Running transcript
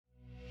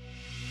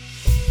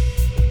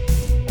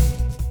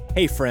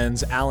Hey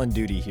friends, Alan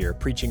Duty here,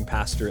 preaching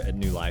pastor at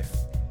New Life.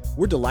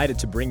 We're delighted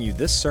to bring you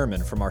this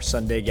sermon from our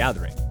Sunday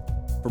gathering.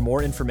 For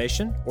more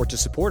information or to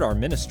support our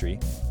ministry,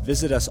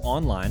 visit us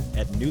online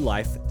at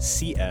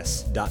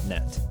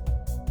newlifecs.net.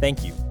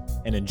 Thank you,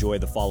 and enjoy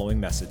the following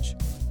message.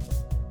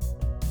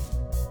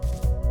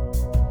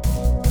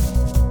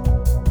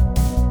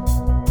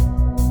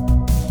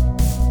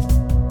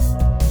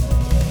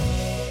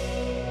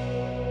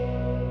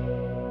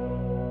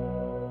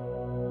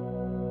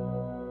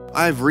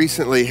 I've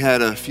recently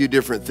had a few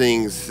different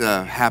things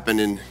happen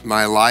in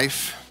my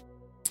life.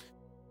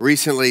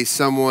 Recently,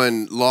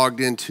 someone logged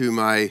into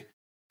my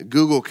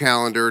Google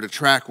Calendar to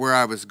track where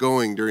I was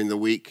going during the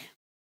week.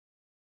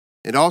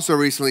 And also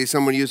recently,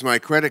 someone used my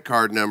credit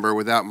card number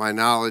without my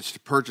knowledge to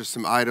purchase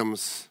some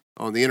items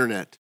on the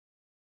internet.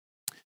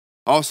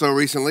 Also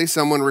recently,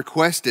 someone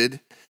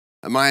requested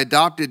my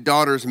adopted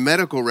daughter's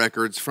medical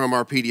records from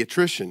our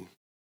pediatrician.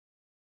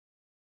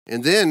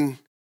 And then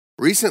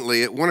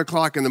recently, at 1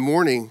 o'clock in the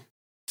morning,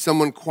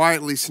 someone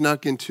quietly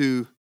snuck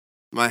into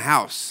my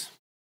house.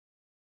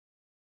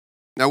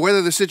 Now,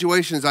 whether the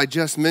situations I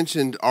just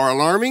mentioned are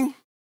alarming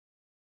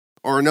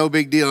or no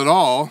big deal at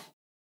all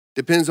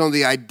depends on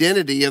the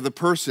identity of the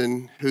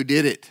person who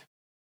did it.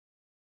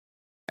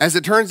 As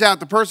it turns out,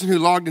 the person who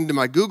logged into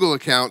my Google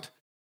account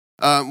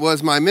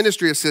was my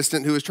ministry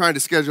assistant who was trying to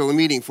schedule a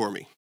meeting for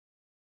me.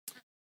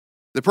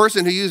 The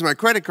person who used my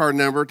credit card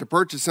number to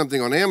purchase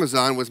something on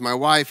Amazon was my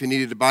wife who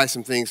needed to buy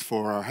some things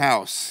for our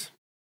house.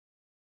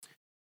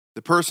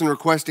 The person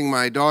requesting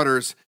my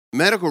daughter's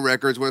medical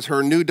records was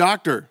her new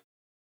doctor.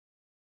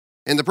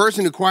 And the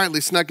person who quietly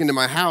snuck into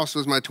my house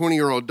was my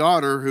 20-year-old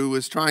daughter who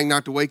was trying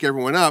not to wake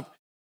everyone up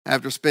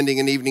after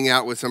spending an evening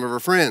out with some of her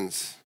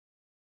friends.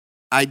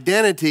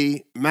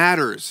 Identity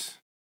matters.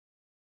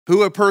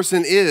 Who a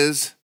person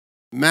is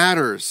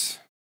matters.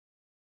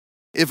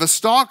 If a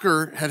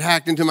stalker had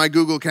hacked into my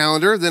Google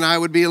Calendar, then I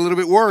would be a little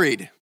bit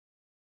worried.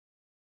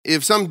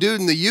 If some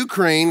dude in the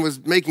Ukraine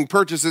was making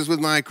purchases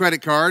with my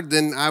credit card,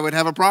 then I would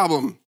have a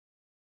problem.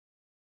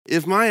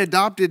 If my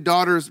adopted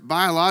daughter's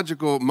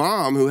biological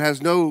mom, who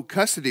has no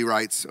custody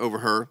rights over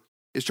her,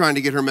 is trying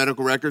to get her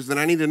medical records, then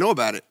I need to know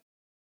about it.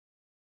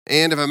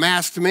 And if a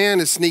masked man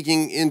is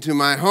sneaking into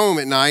my home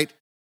at night,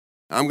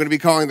 I'm going to be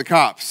calling the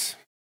cops.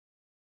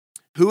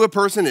 Who a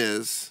person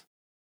is,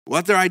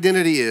 what their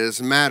identity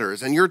is,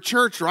 matters. And your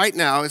church right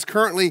now is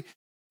currently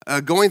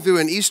going through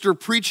an Easter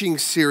preaching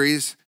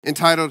series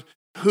entitled,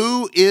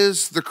 Who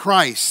is the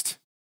Christ?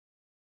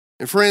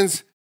 And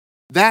friends,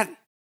 the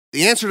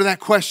answer to that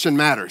question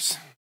matters.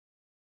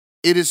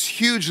 It is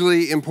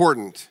hugely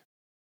important.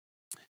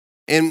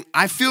 And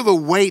I feel the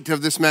weight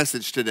of this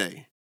message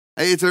today.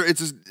 It's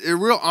a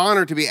real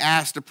honor to be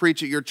asked to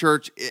preach at your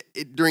church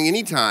during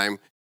any time,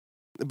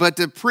 but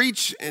to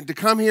preach and to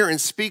come here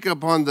and speak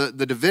upon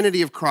the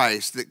divinity of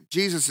Christ, that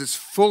Jesus is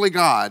fully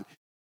God,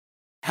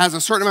 has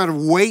a certain amount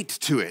of weight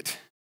to it,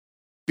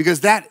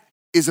 because that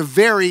is a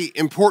very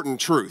important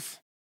truth.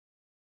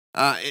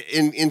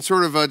 In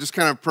sort of just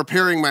kind of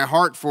preparing my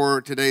heart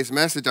for today's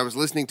message, I was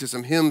listening to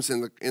some hymns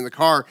in the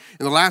car,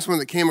 and the last one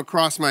that came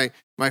across my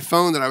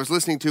phone that I was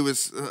listening to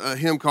was a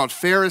hymn called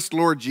Fairest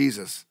Lord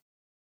Jesus.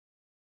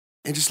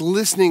 And just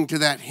listening to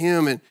that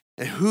hymn and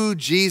who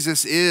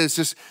Jesus is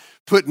just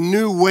put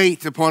new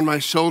weight upon my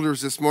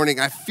shoulders this morning.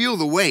 I feel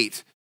the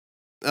weight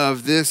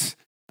of this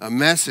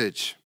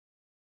message.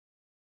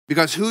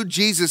 Because who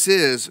Jesus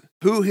is,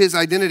 who his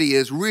identity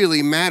is,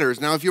 really matters.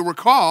 Now, if you'll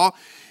recall,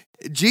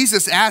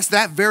 Jesus asked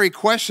that very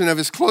question of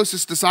his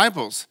closest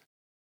disciples.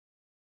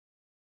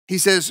 He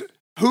says,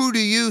 who do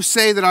you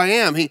say that I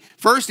am?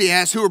 First he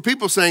asked, who are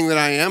people saying that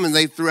I am? And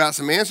they threw out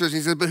some answers.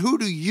 He said, but who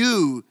do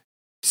you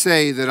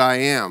say that I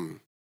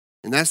am?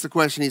 And that's the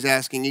question he's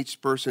asking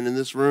each person in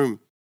this room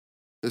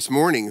this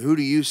morning. Who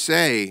do you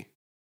say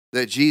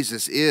that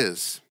Jesus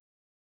is?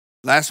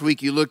 Last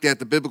week you looked at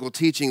the biblical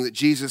teaching that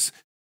Jesus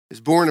is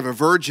born of a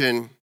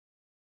virgin.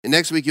 And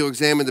next week, you'll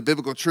examine the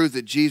biblical truth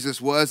that Jesus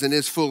was and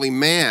is fully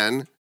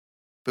man.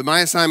 But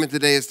my assignment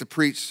today is to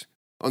preach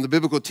on the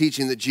biblical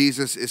teaching that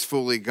Jesus is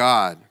fully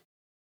God.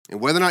 And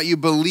whether or not you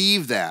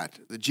believe that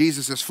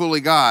Jesus is fully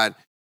God,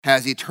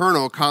 has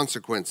eternal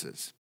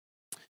consequences.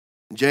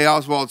 J.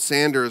 Oswald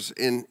Sanders,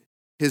 in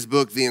his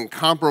book, The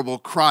Incomparable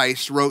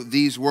Christ, wrote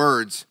these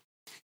words: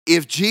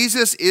 if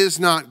Jesus is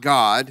not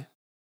God,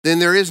 then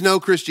there is no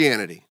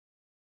Christianity.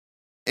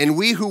 And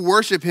we who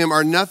worship him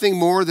are nothing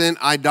more than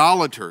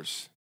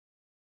idolaters.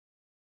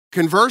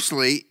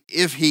 Conversely,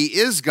 if he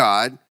is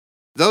God,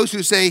 those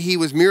who say he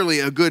was merely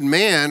a good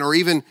man or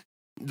even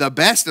the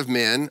best of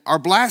men are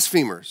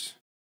blasphemers.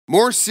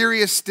 More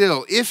serious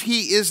still, if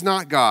he is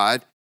not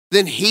God,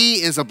 then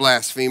he is a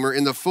blasphemer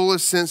in the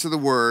fullest sense of the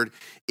word.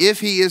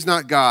 If he is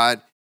not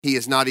God, he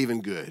is not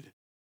even good.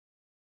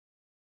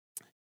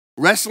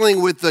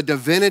 Wrestling with the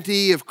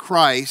divinity of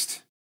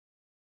Christ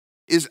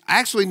is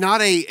actually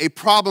not a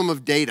problem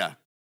of data.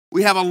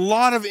 We have a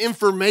lot of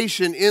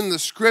information in the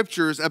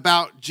scriptures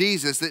about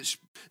Jesus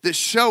that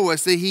show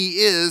us that he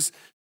is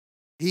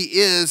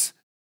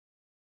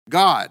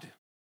God.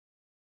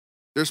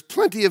 There's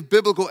plenty of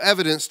biblical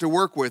evidence to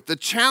work with. The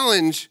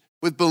challenge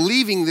with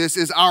believing this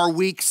is our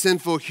weak,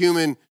 sinful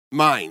human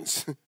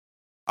minds,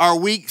 our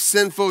weak,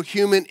 sinful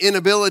human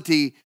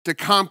inability to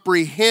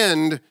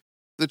comprehend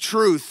the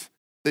truth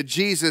that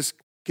Jesus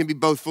can be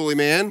both fully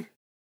man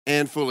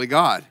and fully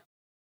God.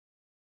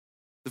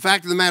 The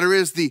fact of the matter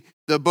is,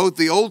 both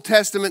the Old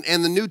Testament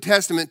and the New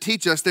Testament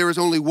teach us there is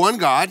only one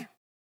God,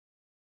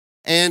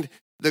 and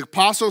the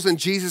apostles and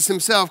Jesus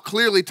himself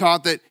clearly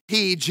taught that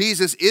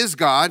Jesus, is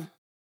God.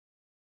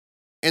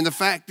 And the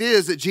fact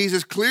is that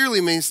Jesus clearly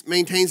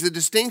maintains the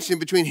distinction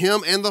between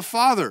him and the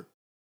Father.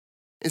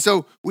 And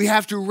so we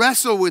have to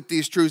wrestle with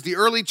these truths. The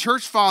early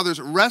church fathers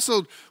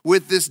wrestled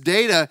with this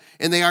data,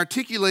 and they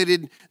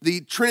articulated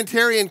the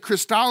Trinitarian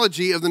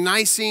Christology of the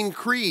Nicene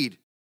Creed.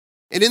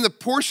 And in the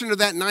portion of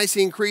that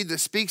Nicene Creed that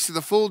speaks to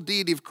the full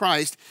deity of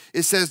Christ,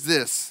 it says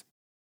this: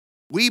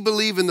 "We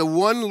believe in the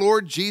one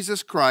Lord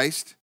Jesus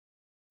Christ,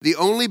 the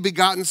only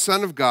begotten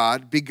Son of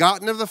God,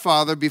 begotten of the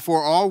Father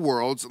before all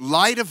worlds,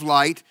 light of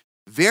light,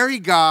 very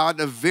God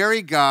of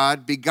very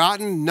God,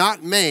 begotten,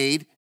 not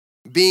made,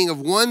 being of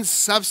one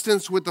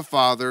substance with the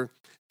Father,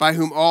 by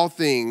whom all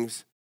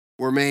things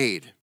were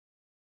made."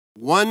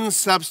 One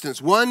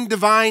substance, one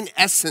divine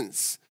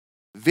essence,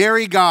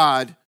 very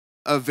God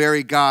of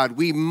very God.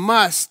 We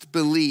must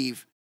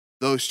believe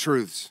those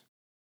truths.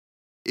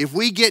 If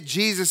we get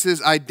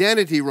Jesus'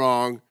 identity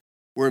wrong,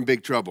 we're in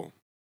big trouble.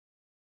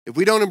 If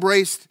we don't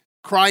embrace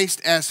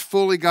Christ as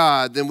fully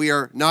God, then we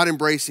are not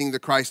embracing the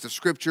Christ of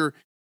Scripture,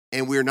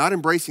 and we are not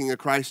embracing the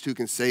Christ who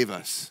can save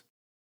us.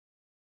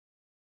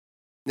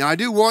 Now, I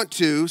do want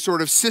to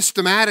sort of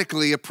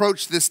systematically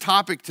approach this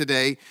topic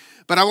today,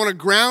 but I want to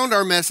ground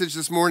our message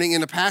this morning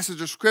in a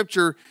passage of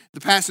Scripture, the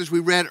passage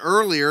we read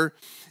earlier,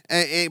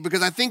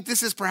 because I think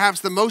this is perhaps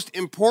the most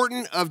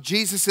important of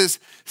Jesus'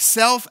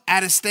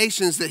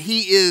 self-attestations that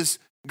he is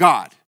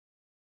God.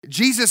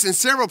 Jesus, in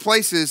several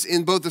places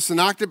in both the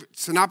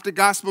Synoptic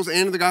Gospels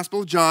and in the Gospel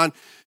of John,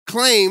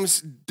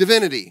 claims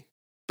divinity.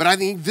 But I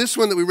think this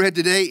one that we read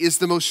today is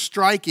the most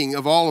striking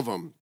of all of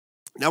them.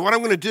 Now, what I'm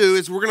going to do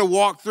is we're going to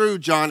walk through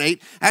John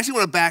 8. I actually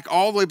want to back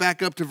all the way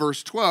back up to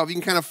verse 12. You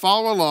can kind of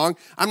follow along.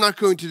 I'm not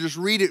going to just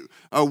read it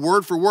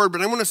word for word,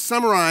 but I want to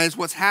summarize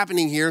what's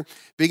happening here,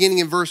 beginning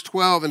in verse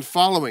 12 and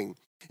following.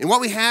 And what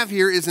we have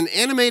here is an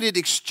animated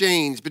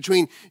exchange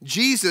between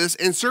Jesus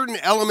and certain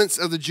elements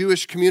of the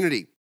Jewish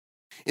community.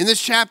 In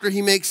this chapter,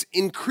 he makes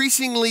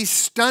increasingly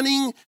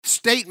stunning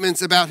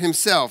statements about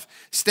himself,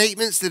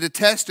 statements that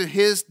attest to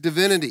his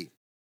divinity.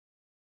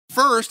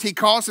 First, he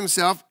calls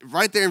himself,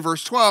 right there in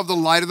verse 12, the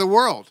light of the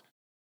world.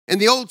 And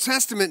the Old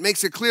Testament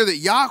makes it clear that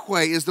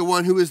Yahweh is the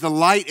one who is the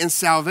light and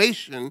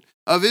salvation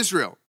of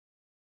Israel.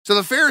 So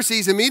the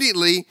Pharisees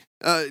immediately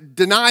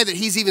deny that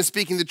he's even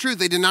speaking the truth.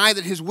 They deny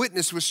that his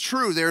witness was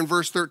true there in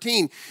verse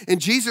 13. And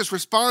Jesus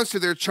responds to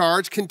their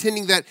charge,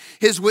 contending that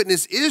his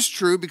witness is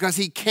true because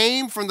he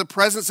came from the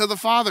presence of the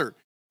Father.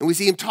 And we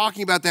see him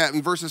talking about that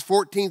in verses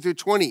 14 through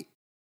 20.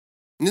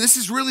 And this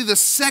is really the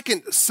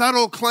second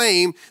subtle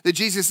claim that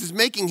Jesus is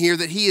making here,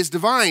 that he is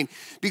divine,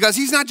 because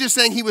he's not just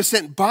saying he was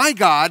sent by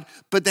God,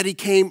 but that he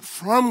came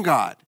from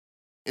God.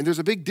 And there's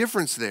a big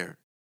difference there.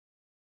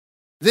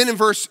 Then in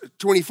verse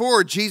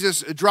 24,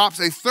 Jesus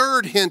drops a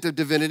third hint of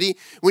divinity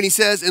when he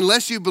says,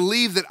 "Unless you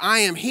believe that I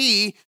am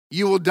he,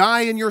 you will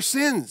die in your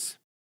sins."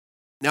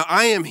 Now,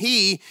 "I am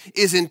he"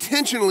 is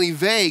intentionally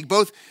vague,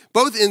 both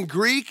in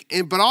Greek,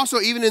 but also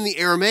even in the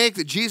Aramaic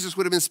that Jesus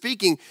would have been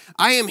speaking.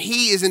 "I am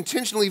he" is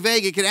intentionally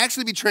vague. It could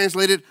actually be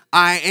translated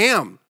 "I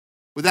am,"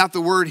 without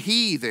the word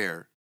he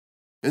there.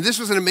 And this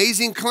was an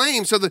amazing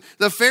claim. So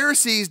the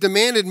Pharisees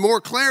demanded more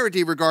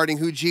clarity regarding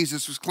who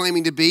Jesus was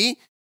claiming to be.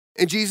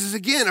 And Jesus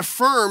again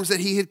affirms that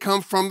he had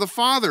come from the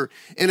Father.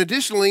 And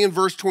additionally, in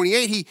verse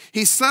 28,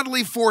 he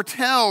subtly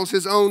foretells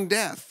his own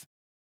death.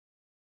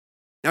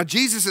 Now,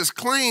 Jesus'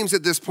 claims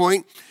at this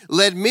point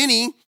led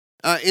many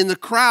in the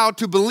crowd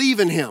to believe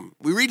in him.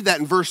 We read that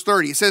in verse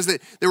 30. It says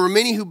that there were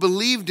many who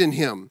believed in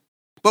him.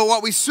 But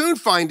what we soon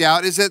find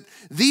out is that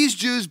these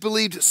Jews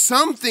believed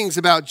some things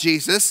about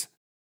Jesus,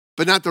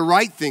 but not the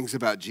right things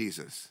about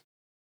Jesus.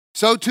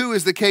 So too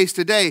is the case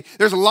today.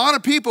 There's a lot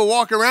of people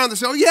walking around that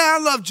say, "Oh yeah, I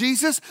love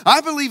Jesus. I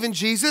believe in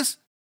Jesus."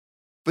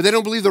 But they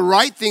don't believe the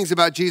right things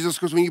about Jesus,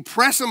 because when you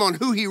press them on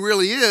who he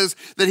really is,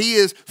 that he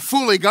is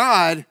fully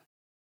God,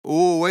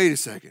 oh, wait a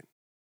second.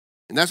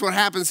 And that's what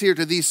happens here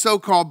to these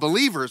so-called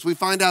believers. We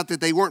find out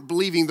that they weren't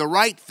believing the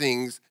right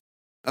things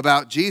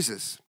about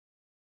Jesus.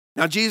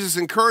 Now, Jesus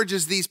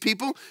encourages these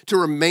people to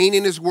remain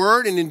in his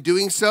word, and in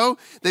doing so,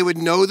 they would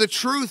know the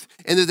truth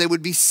and that they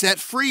would be set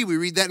free. We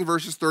read that in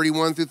verses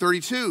 31 through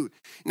 32.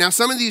 Now,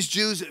 some of these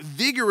Jews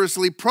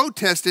vigorously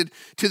protested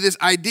to this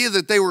idea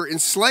that they were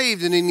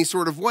enslaved in any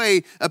sort of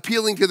way,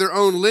 appealing to their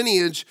own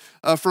lineage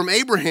from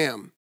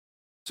Abraham.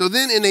 So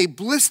then, in a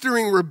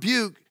blistering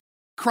rebuke,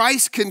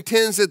 Christ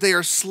contends that they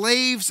are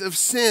slaves of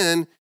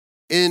sin,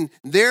 and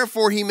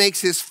therefore he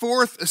makes his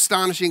fourth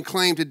astonishing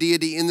claim to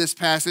deity in this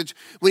passage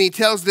when he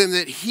tells them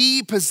that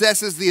he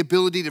possesses the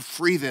ability to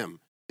free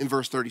them in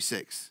verse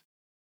 36.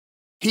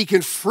 He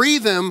can free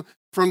them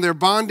from their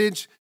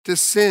bondage to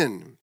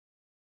sin.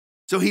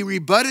 So he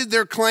rebutted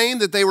their claim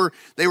that they were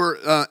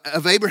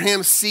of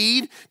Abraham's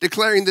seed,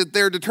 declaring that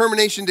their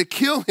determination to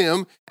kill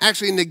him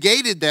actually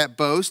negated that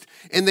boast,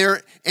 and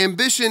their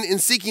ambition in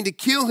seeking to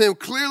kill him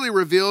clearly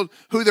revealed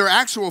who their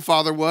actual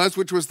father was,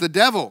 which was the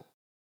devil.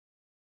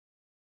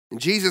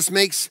 And Jesus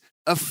makes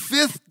a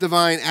fifth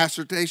divine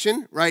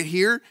assertion right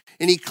here,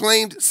 and he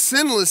claimed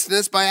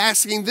sinlessness by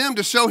asking them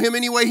to show him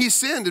any way he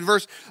sinned in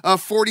verse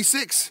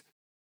 46.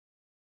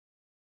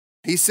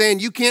 He's saying,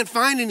 you can't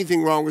find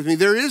anything wrong with me.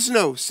 There is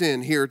no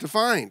sin here to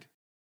find.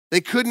 They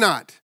could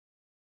not.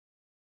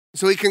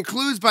 So he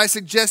concludes by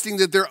suggesting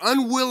that their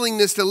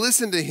unwillingness to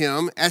listen to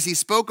him as he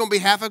spoke on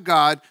behalf of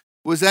God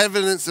was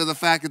evidence of the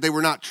fact that they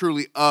were not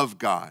truly of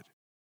God.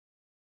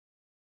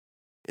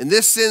 And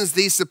this sends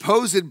these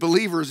supposed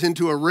believers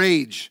into a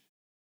rage.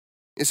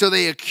 And so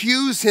they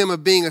accuse him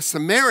of being a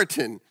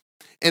Samaritan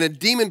and a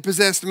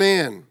demon-possessed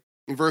man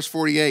in verse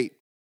 48.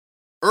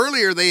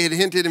 Earlier, they had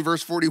hinted in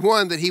verse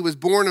 41 that he was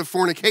born of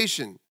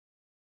fornication.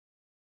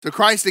 So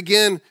Christ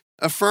again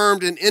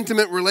affirmed an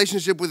intimate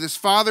relationship with his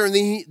Father, and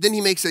then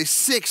he makes a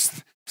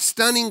sixth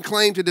stunning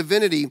claim to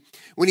divinity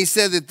when he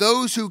said that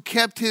those who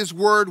kept his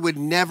word would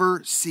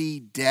never see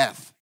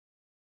death.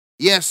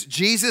 Yes,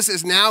 Jesus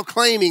is now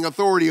claiming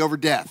authority over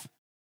death.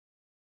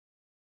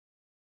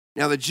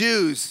 Now the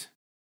Jews,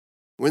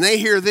 when they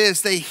hear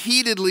this, they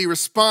heatedly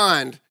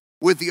respond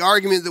with the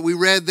argument that we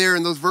read there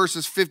in those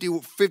verses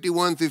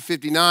 51 through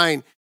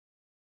 59.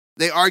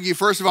 They argue,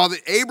 first of all,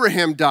 that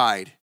Abraham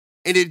died.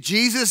 And did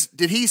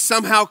he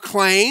somehow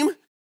claim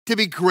to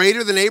be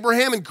greater than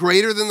Abraham and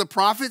greater than the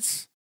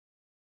prophets?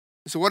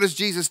 So what does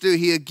Jesus do?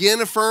 He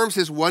again affirms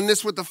his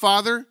oneness with the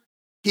Father.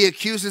 He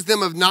accuses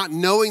them of not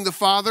knowing the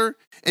Father,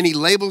 and he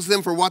labels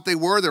them for what they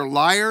were. They're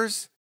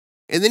liars.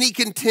 And then he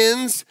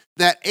contends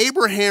that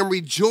Abraham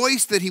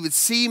rejoiced that he would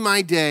see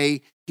my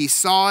day. He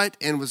saw it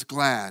and was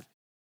glad.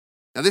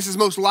 Now, this is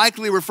most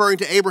likely referring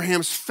to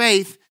Abraham's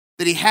faith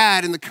that he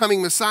had in the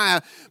coming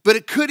Messiah, but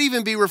it could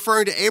even be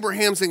referring to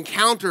Abraham's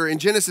encounter in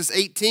Genesis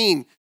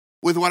 18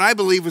 with what I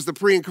believe was the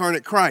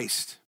pre-incarnate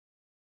Christ.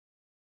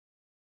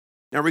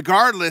 Now,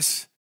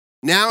 regardless,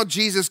 now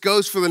Jesus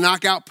goes for the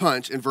knockout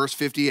punch in verse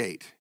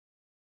 58.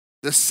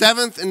 The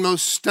seventh and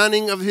most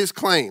stunning of his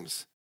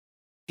claims.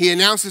 He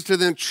announces to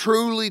them,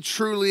 truly,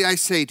 truly, I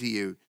say to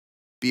you,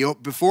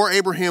 before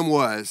Abraham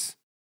was,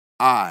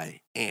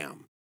 I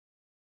am.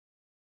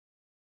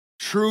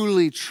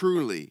 Truly,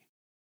 truly.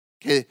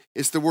 Okay,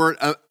 it's the word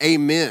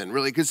amen.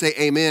 Really, you could say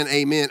amen,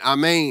 amen,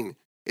 amen.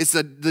 It's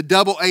the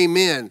double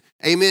amen.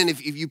 Amen,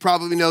 if you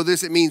probably know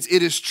this, it means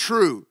it is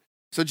true.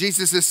 So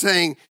Jesus is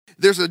saying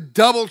there's a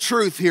double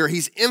truth here.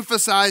 He's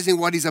emphasizing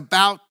what he's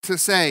about to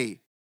say.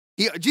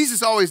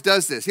 Jesus always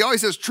does this. He always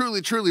says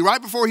truly, truly,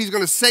 right before he's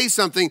going to say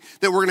something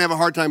that we're going to have a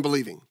hard time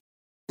believing.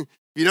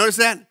 You notice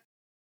that?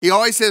 He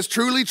always says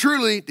truly,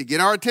 truly to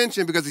get our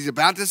attention because he's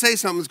about to say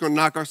something that's going to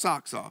knock our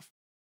socks off.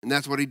 And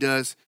that's what he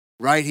does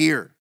right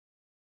here.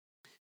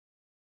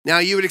 Now,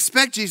 you would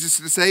expect Jesus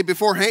to say,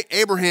 before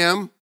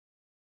Abraham,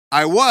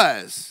 I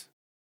was.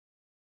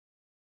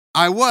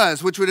 I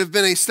was, which would have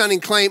been a stunning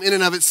claim in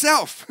and of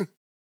itself.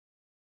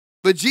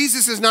 But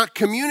Jesus is not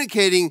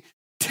communicating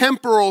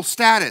temporal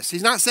status.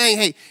 He's not saying,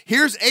 hey,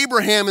 here's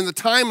Abraham in the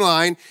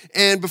timeline,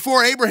 and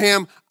before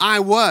Abraham, I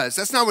was.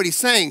 That's not what he's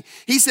saying.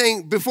 He's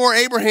saying, before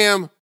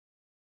Abraham,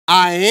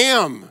 I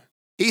am.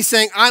 He's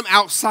saying, I'm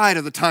outside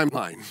of the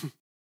timeline.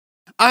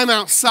 I'm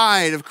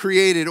outside of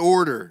created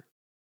order.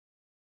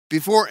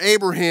 Before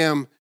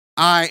Abraham,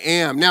 I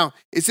am. Now,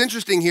 it's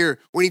interesting here.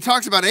 When he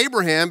talks about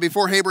Abraham,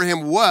 before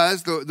Abraham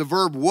was, the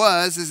verb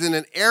was is in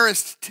an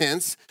aorist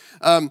tense.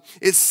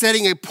 It's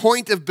setting a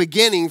point of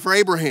beginning for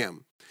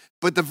Abraham.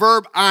 But the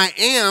verb I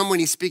am, when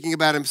he's speaking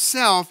about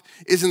himself,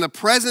 is in the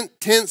present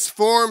tense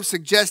form,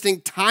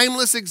 suggesting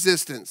timeless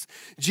existence.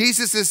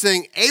 Jesus is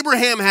saying,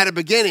 Abraham had a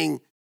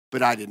beginning,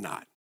 but I did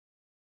not.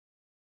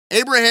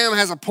 Abraham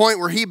has a point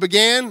where he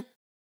began,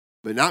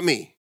 but not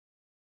me.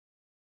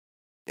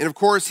 And of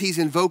course, he's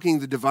invoking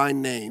the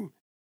divine name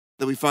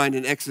that we find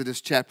in Exodus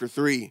chapter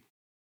 3,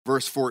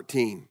 verse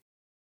 14.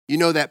 You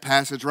know that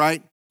passage,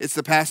 right? It's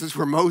the passage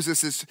where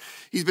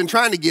he's been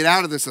trying to get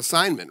out of this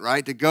assignment,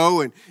 right? To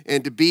go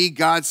and to be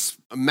God's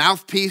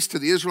mouthpiece to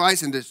the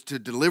Israelites and to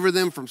deliver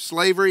them from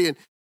slavery.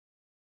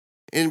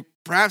 And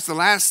perhaps the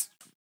last,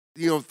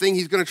 thing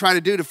he's going to try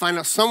to do to find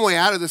out some way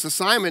out of this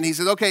assignment, he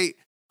said, okay,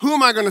 who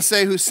am I going to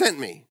say who sent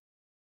me?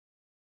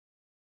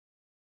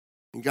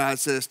 And God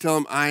says, tell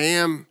him, I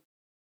am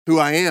who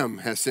I am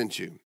has sent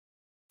you.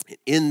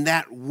 In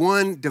that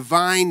one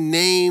divine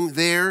name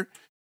there,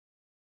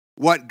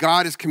 what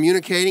God is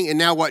communicating and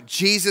now what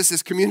Jesus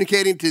is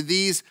communicating to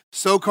these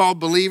so-called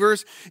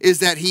believers is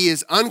that he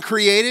is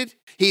uncreated,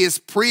 he is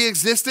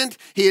pre-existent,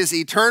 he is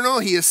eternal,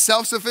 he is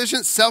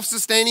self-sufficient,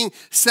 self-sustaining,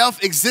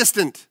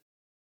 self-existent.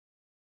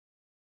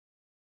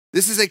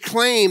 This is a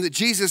claim that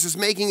Jesus is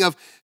making of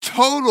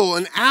total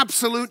and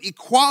absolute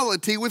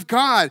equality with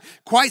God.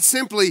 Quite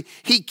simply,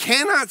 he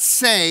cannot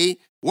say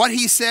what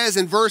he says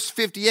in verse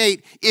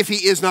 58 if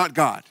he is not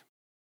God.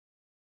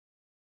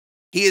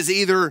 He is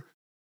either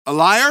a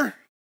liar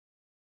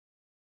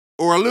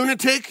or a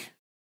lunatic,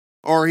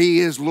 or he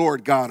is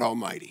Lord God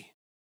Almighty.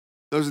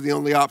 Those are the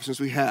only options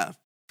we have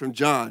from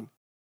John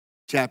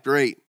chapter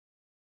 8,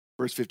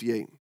 verse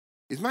 58.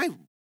 Is my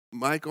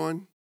mic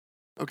on?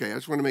 Okay, I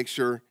just want to make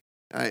sure.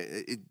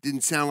 It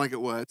didn't sound like it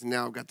was, and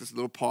now I've got this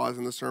little pause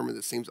in the sermon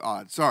that seems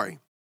odd. Sorry,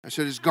 I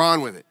should have just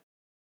gone with it.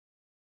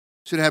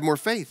 Should have had more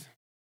faith.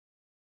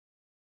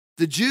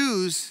 The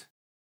Jews,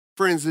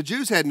 friends, the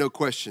Jews had no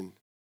question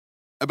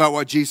about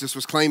what Jesus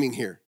was claiming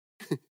here.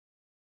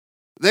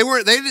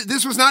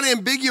 This was not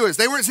ambiguous.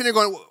 They weren't sitting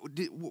there going,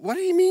 what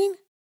did he mean?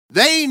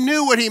 They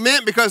knew what he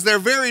meant because their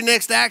very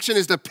next action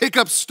is to pick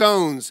up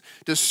stones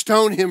to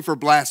stone him for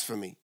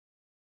blasphemy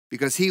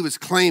because he was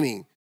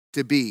claiming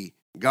to be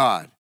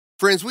God.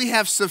 Friends, we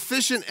have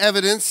sufficient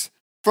evidence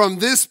from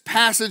this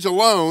passage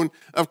alone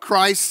of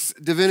Christ's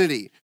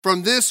divinity.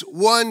 From this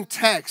one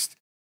text,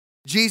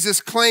 Jesus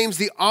claims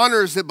the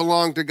honors that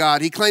belong to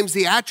God. He claims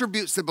the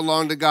attributes that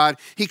belong to God.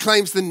 He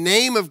claims the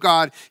name of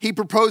God. He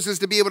proposes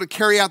to be able to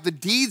carry out the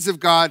deeds of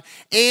God,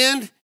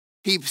 and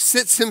he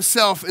sits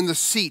himself in the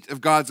seat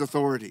of God's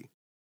authority.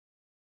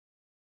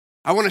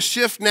 I want to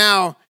shift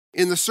now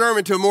in the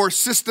sermon to a more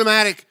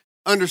systematic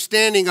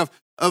understanding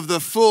of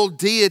the full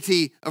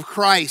deity of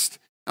Christ.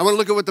 I want to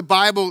look at what the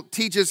Bible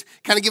teaches,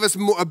 kind of give us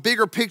a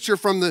bigger picture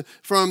from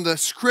the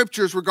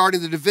scriptures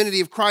regarding the divinity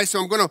of Christ.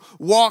 So I'm going to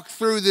walk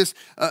through this,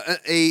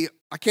 I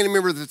can't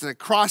remember if it's an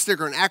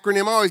acrostic or an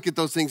acronym. I always get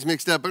those things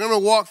mixed up. But I'm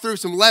going to walk through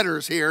some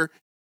letters here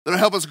that'll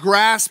help us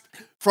grasp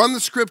from the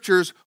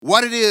scriptures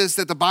what it is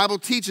that the Bible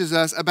teaches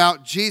us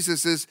about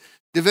Jesus'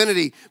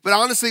 divinity. But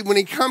honestly, when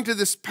you come to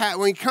this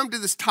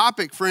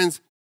topic,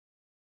 friends,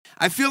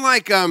 I feel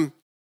like I'm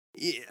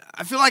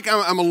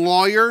a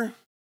lawyer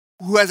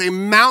who has a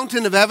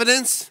mountain of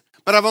evidence,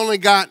 but I've only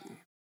got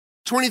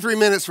 23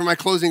 minutes for my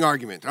closing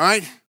argument, all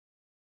right?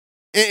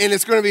 And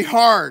it's going to be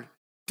hard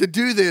to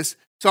do this.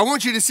 So I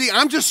want you to see,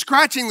 I'm just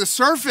scratching the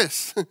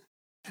surface.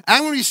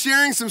 I'm going to be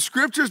sharing some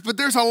scriptures, but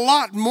there's a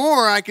lot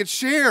more I could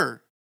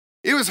share.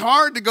 It was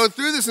hard to go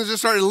through this and just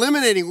start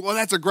eliminating, well,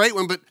 that's a great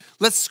one, but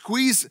let's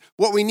squeeze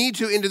what we need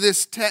to into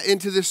this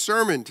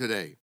sermon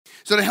today.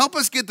 So to help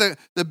us get the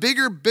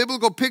bigger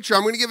biblical picture,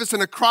 I'm going to give us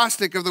an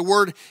acrostic of the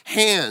word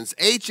hands,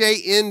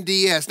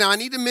 H-A-N-D-S. Now, I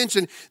need to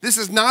mention, this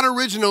is not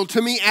original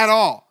to me at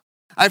all.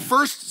 I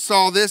first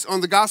saw this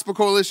on the Gospel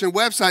Coalition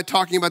website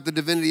talking about the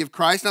divinity of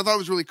Christ, and I thought it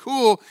was really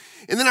cool.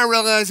 And then I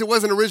realized it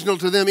wasn't original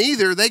to them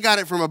either. They got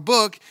it from a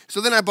book. So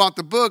then I bought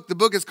the book. The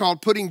book is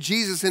called Putting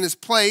Jesus in His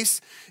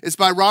Place. It's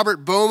by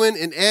Robert Bowman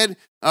and Ed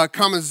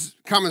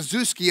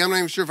Kamazuski. I'm not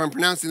even sure if I'm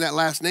pronouncing that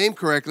last name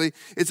correctly.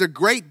 It's a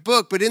great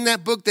book, but in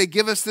that book, they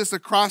give us this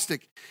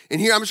acrostic. And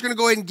here, I'm just going to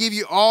go ahead and give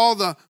you all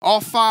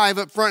five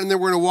up front, and then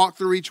we're going to walk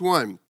through each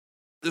one.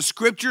 The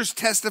scriptures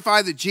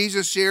testify that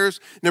Jesus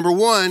shares, number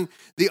one,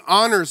 the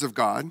honors of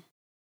God.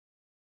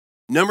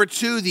 Number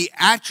two, the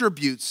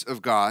attributes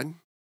of God.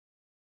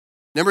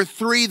 Number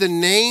three, the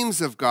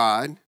names of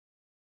God.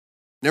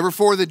 Number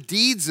four, the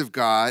deeds of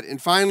God.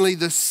 And finally,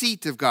 the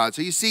seat of God.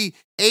 So you see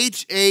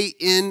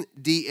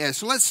H-A-N-D-S.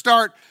 So let's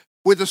start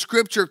with the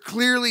scripture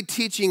clearly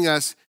teaching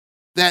us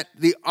that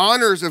the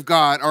honors of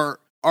God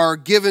are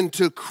given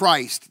to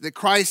Christ, that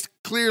Christ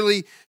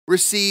clearly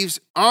receives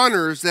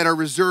honors that are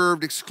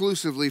reserved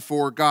exclusively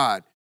for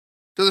God.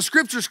 So the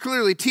scriptures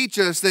clearly teach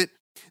us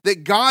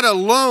that God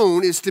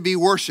alone is to be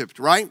worshiped,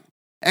 right?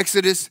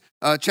 Exodus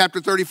chapter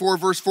 34,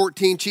 verse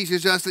 14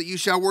 teaches us that you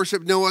shall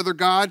worship no other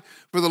God,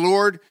 for the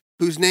Lord,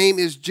 whose name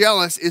is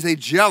jealous, is a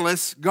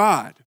jealous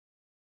God.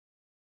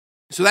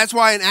 So that's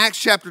why in Acts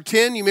chapter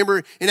 10, you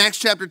remember in Acts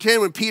chapter 10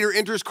 when Peter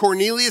enters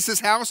Cornelius'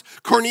 house,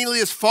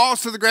 Cornelius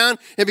falls to the ground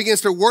and begins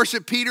to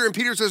worship Peter, and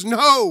Peter says,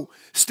 no,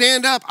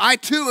 stand up, I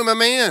too am a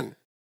man.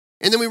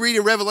 And then we read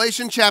in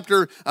Revelation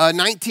chapter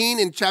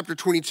 19 and chapter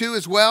 22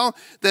 as well,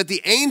 that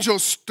the angel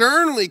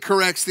sternly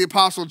corrects the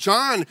apostle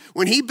John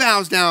when he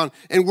bows down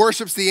and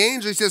worships the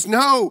angel. He says,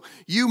 no,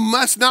 you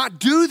must not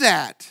do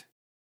that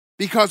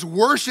because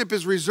worship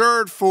is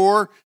reserved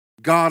for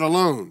God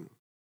alone.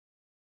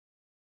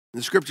 And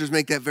the scriptures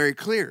make that very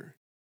clear.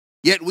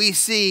 Yet we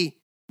see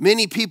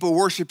many people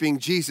worshiping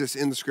Jesus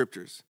in the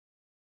scriptures.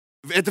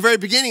 At the very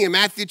beginning in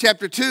Matthew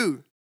chapter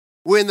 2,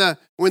 when the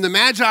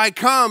Magi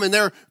come and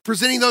they're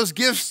presenting those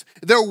gifts,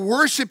 they're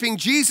worshiping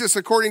Jesus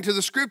according to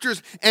the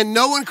scriptures, and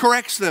no one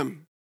corrects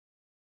them.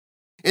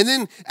 And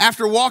then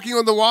after walking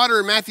on the water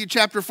in Matthew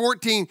chapter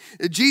 14,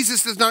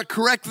 Jesus does not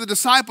correct the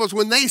disciples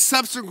when they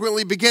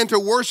subsequently begin to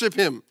worship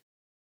him.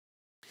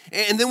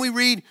 And then we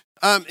read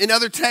in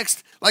other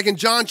texts, like in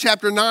John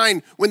chapter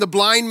 9, when the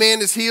blind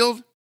man is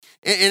healed,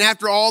 and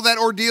after all that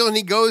ordeal, and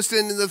he goes to,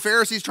 and the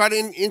Pharisees try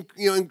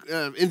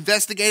to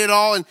investigate it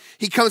all, and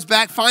he comes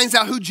back, finds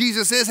out who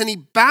Jesus is, and he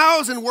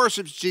bows and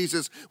worships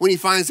Jesus when he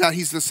finds out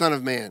he's the Son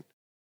of Man.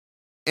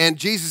 And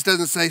Jesus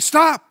doesn't say,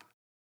 stop.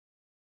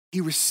 He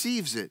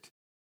receives it.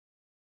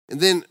 And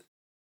then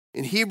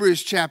in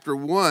Hebrews chapter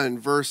 1,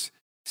 verse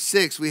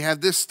 6, we have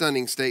this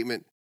stunning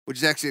statement, which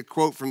is actually a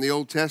quote from the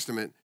Old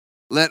Testament.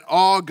 Let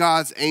all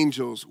God's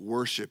angels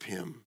worship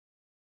him.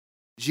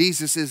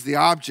 Jesus is the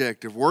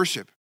object of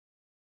worship.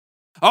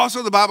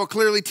 Also, the Bible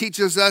clearly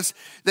teaches us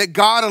that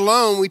God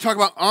alone, we talk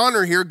about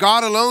honor here,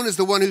 God alone is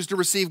the one who's to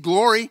receive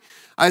glory.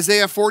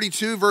 Isaiah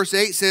 42 verse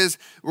 8 says,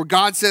 where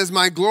God says,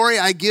 my glory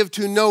I give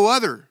to no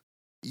other.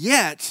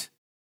 Yet,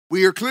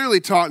 we are clearly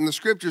taught in the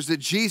scriptures that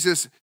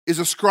Jesus is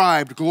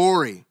ascribed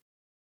glory.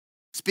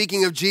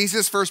 Speaking of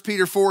Jesus, 1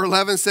 Peter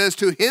 4:11 says,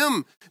 to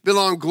him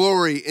belong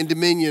glory and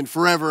dominion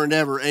forever and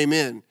ever.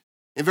 Amen.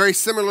 And very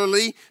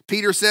similarly,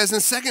 Peter says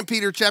in 2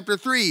 Peter chapter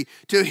 3,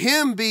 to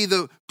him be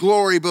the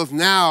glory both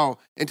now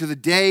and to the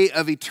day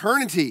of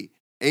eternity.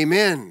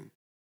 Amen.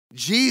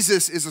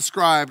 Jesus is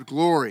ascribed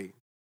glory.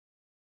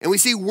 And we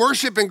see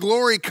worship and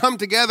glory come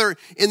together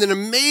in an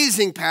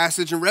amazing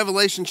passage in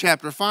Revelation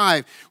chapter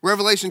 5.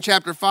 Revelation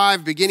chapter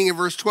 5, beginning in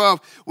verse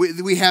 12,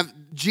 we have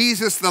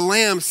Jesus the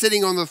Lamb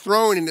sitting on the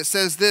throne, and it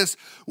says this,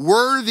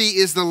 worthy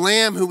is the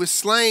Lamb who was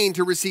slain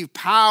to receive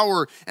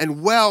power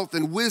and wealth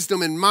and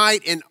wisdom and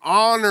might and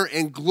honor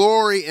and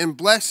glory and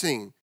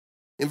blessing.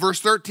 In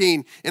verse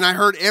 13, and I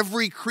heard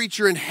every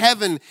creature in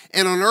heaven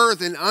and on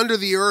earth and under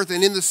the earth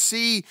and in the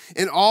sea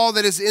and all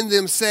that is in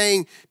them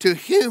saying, to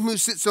him who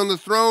sits on the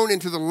throne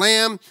and to the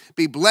Lamb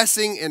be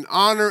blessing and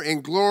honor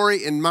and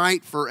glory and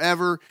might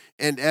forever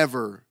and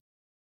ever.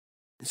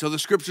 And so the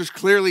scriptures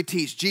clearly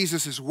teach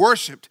Jesus is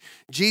worshiped.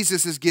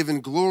 Jesus is given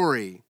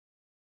glory.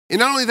 And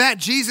not only that,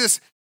 Jesus,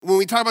 when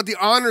we talk about the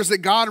honors that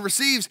God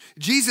receives,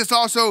 Jesus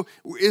also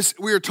is,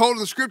 we are told in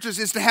the scriptures,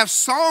 is to have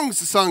songs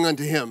sung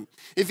unto him.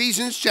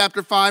 Ephesians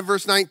chapter 5,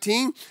 verse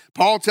 19,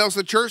 Paul tells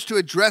the church to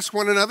address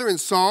one another in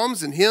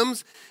psalms and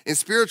hymns and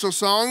spiritual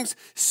songs,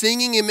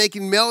 singing and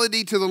making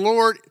melody to the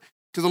Lord,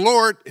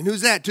 and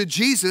who's that? To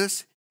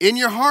Jesus in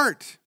your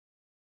heart.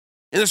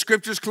 And the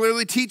scriptures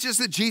clearly teach us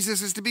that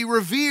Jesus is to be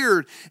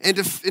revered and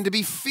to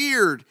be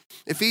feared.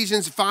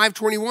 Ephesians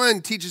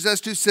 5:21 teaches us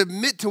to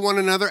submit to one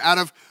another out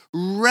of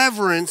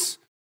reverence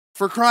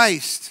for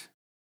Christ.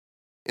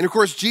 And of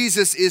course,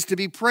 Jesus is to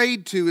be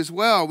prayed to as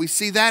well. We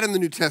see that in the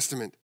New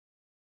Testament.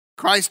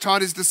 Christ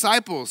taught his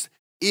disciples,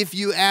 if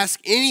you ask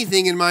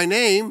anything in my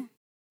name,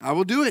 I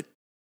will do it.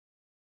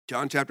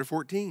 John chapter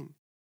 14.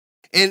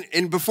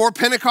 And before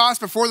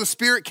Pentecost, before the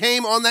Spirit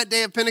came on that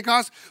day of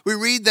Pentecost, we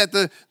read that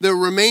the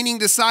remaining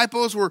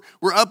disciples were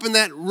up in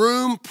that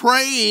room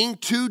praying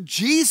to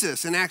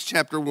Jesus in Acts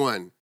chapter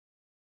 1.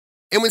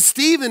 And when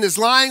Stephen is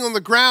lying on the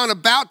ground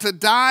about to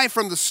die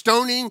from the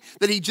stoning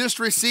that he just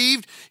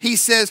received, he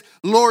says,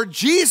 Lord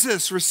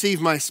Jesus, receive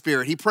my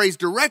spirit. He prays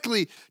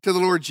directly to the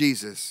Lord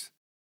Jesus.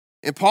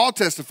 And Paul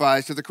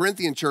testifies to the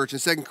Corinthian church in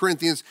 2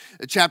 Corinthians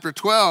chapter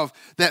 12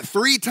 that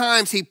 3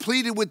 times he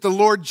pleaded with the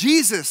Lord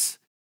Jesus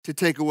to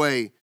take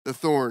away the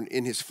thorn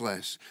in his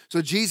flesh.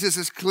 So Jesus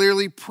is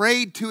clearly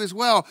prayed to as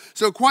well.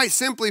 So quite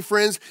simply,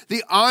 friends,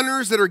 the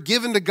honors that are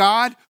given to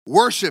God,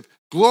 worship,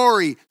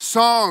 glory,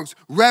 songs,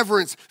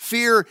 reverence,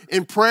 fear,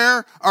 and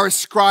prayer are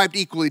ascribed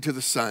equally to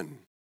the Son.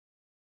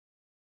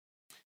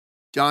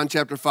 John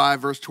chapter 5,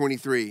 verse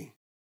 23.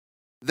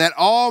 That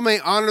all may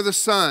honor the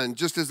Son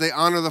just as they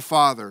honor the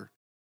Father.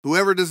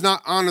 Whoever does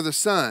not honor the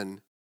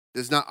Son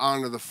does not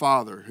honor the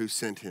Father who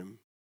sent him.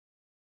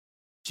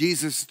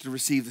 Jesus is to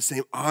receive the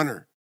same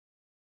honor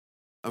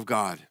of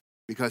God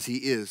because he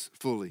is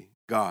fully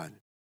God.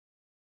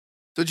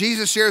 So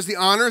Jesus shares the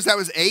honors, that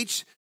was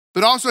H,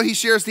 but also he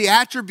shares the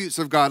attributes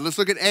of God. Let's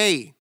look at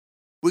A.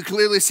 We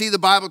clearly see the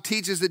Bible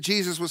teaches that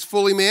Jesus was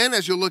fully man,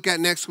 as you'll look at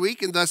next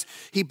week, and thus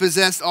he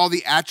possessed all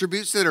the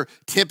attributes that are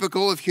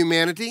typical of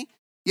humanity.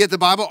 Yet the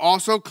Bible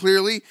also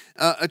clearly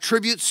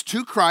attributes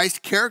to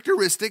Christ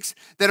characteristics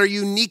that are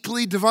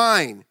uniquely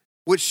divine,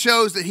 which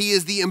shows that he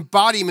is the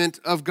embodiment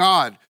of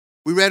God.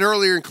 We read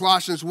earlier in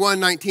Colossians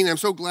 1:19. I'm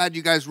so glad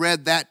you guys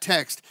read that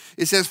text.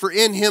 It says, for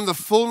in him the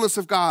fullness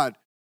of God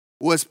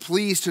was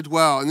pleased to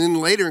dwell. And then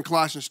later in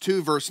Colossians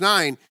 2, verse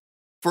 9,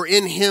 for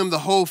in him the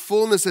whole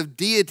fullness of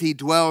deity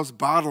dwells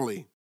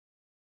bodily.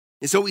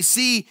 And so we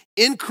see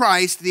in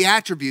Christ the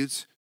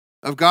attributes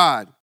of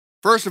God.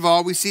 First of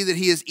all, we see that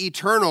he is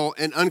eternal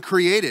and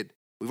uncreated.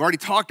 We've already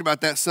talked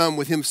about that some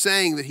with him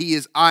saying that he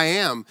is I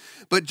am.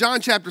 But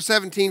John chapter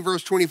 17,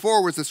 verse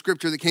 24 was the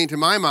scripture that came to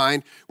my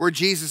mind where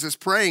Jesus is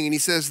praying. And he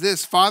says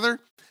this, Father,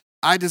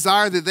 I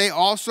desire that they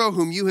also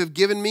whom you have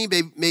given me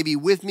may be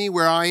with me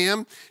where I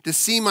am, to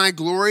see my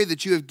glory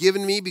that you have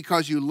given me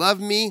because you love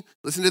me,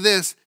 listen to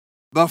this,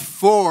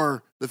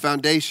 before the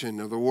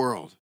foundation of the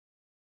world.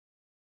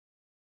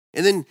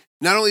 And then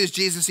not only is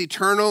Jesus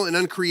eternal and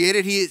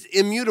uncreated, he is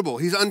immutable.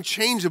 He's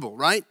unchangeable,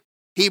 right?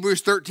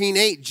 Hebrews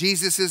 13:8,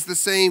 Jesus is the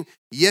same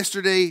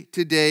yesterday,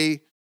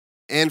 today,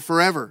 and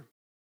forever.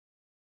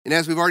 And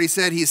as we've already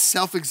said, he is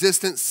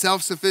self-existent,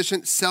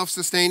 self-sufficient,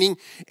 self-sustaining,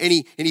 and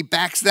he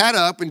backs that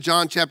up in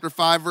John chapter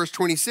 5, verse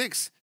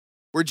 26,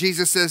 where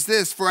Jesus says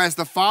this, for as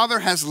the Father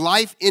has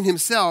life in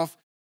himself,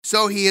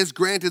 so he has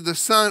granted the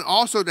Son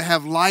also to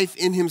have life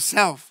in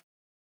himself.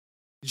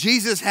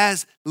 Jesus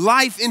has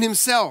life in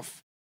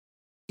himself.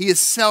 He is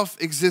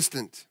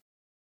self-existent,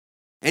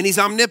 and he's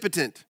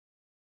omnipotent.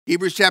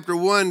 Hebrews chapter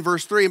 1,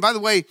 verse 3. And by the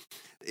way,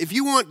 if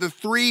you want the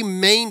three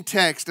main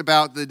texts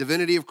about the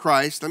divinity of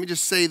Christ, let me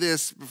just say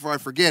this before I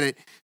forget it.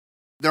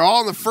 They're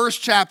all in the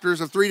first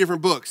chapters of three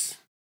different books.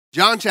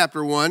 John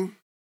chapter 1,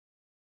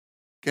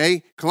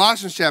 okay,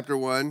 Colossians chapter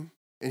 1,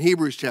 and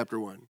Hebrews chapter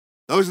 1.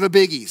 Those are the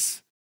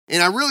biggies.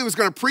 And I really was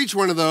going to preach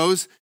one of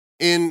those,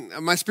 and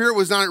my spirit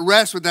was not at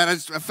rest with that. I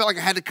felt like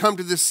I had to come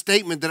to this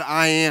statement that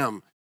I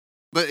am.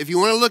 But if you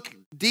want to look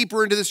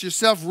deeper into this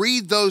yourself,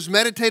 read those,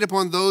 meditate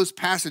upon those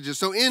passages.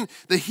 So in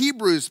the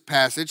Hebrews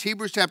passage,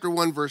 Hebrews chapter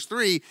 1, verse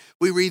 3,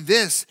 we read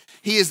this: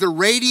 He is the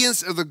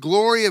radiance of the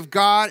glory of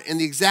God and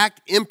the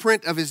exact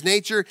imprint of his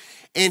nature,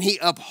 and he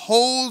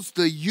upholds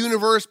the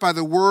universe by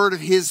the word of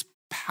his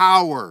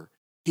power.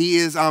 He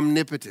is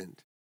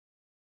omnipotent.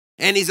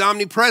 And he's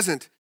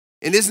omnipresent.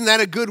 And isn't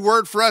that a good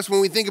word for us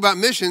when we think about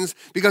missions?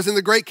 Because in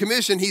the Great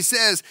Commission, he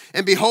says,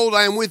 and behold,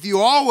 I am with you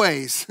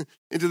always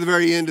into the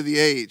very end of the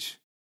age.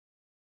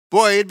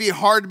 Boy, it'd be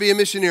hard to be a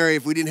missionary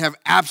if we didn't have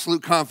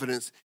absolute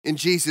confidence in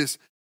Jesus'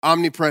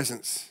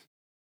 omnipresence.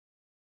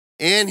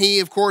 And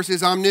he, of course,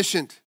 is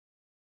omniscient.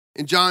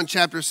 In John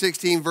chapter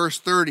 16, verse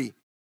 30,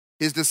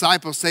 his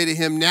disciples say to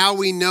him, now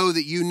we know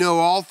that you know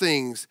all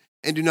things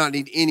and do not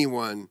need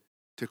anyone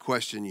to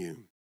question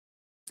you.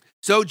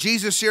 So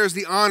Jesus shares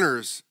the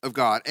honors of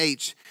God,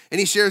 H, and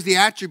he shares the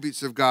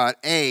attributes of God,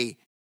 A.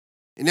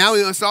 And now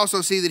we must also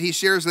see that he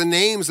shares the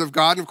names of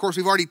God. And of course,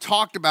 we've already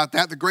talked about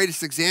that. The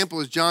greatest example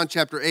is John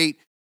chapter 8,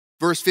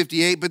 verse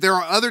 58. But there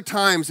are other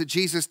times that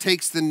Jesus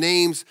takes the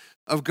names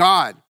of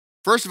God.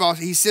 First of all,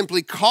 he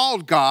simply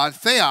called God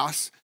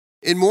Theos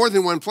in more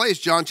than one place.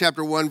 John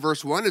chapter 1,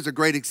 verse 1 is a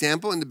great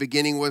example. In the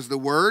beginning was the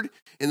Word,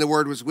 and the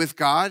Word was with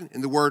God,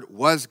 and the Word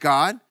was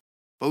God.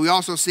 But we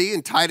also see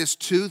in Titus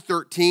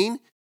 2:13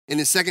 and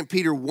in 2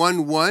 Peter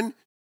 1:1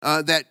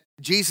 that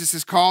Jesus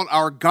is called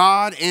our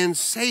God and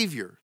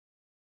Savior.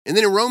 And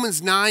then in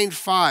Romans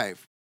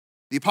 9:5,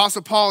 the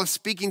Apostle Paul is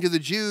speaking to the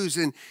Jews,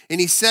 and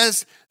he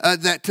says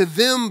that to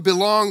them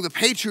belong the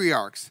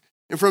patriarchs,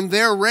 and from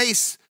their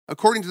race,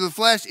 according to the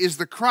flesh, is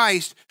the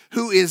Christ,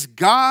 who is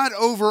God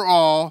over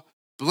all,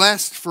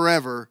 blessed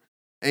forever.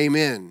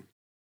 Amen.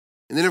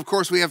 And then, of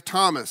course, we have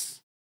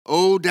Thomas,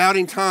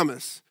 doubting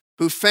Thomas,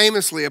 who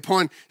famously,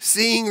 upon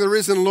seeing the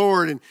risen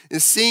Lord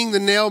and seeing the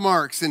nail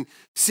marks and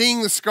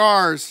seeing the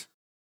scars,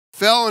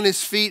 fell on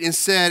his feet and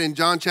said in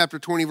John chapter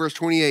 20, verse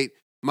 28,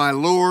 my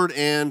Lord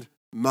and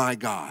my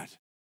God.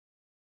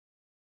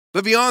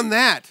 But beyond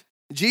that,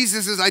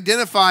 Jesus is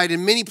identified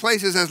in many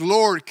places as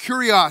Lord,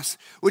 Kyrios,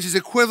 which is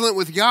equivalent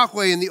with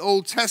Yahweh in the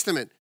Old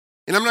Testament.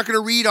 And I'm not going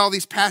to read all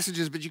these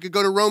passages, but you could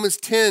go to Romans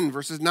 10,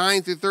 verses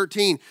 9 through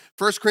 13,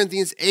 1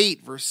 Corinthians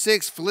 8, verse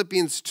 6,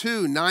 Philippians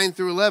 2, 9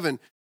 through 11,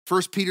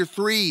 1 Peter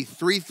 3,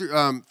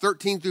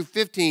 13 through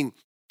 15.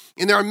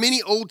 And there are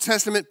many Old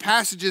Testament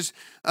passages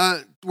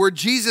where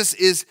Jesus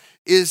is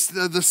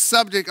the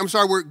subject,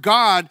 where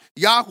God,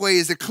 Yahweh,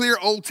 is a clear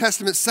Old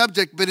Testament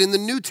subject, but in the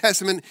New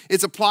Testament,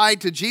 it's applied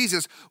to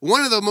Jesus.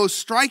 One of the most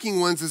striking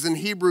ones is in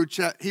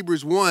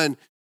Hebrews 1,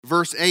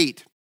 verse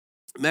 8.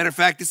 Matter of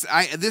fact,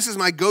 this is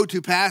my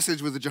go-to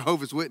passage with the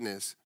Jehovah's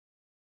Witness.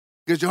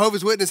 Because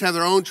Jehovah's Witness have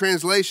their own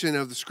translation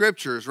of the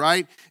scriptures,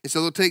 right? And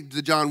so they'll take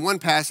the John 1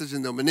 passage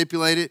and they'll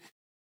manipulate it.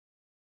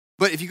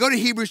 But if you go to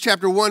Hebrews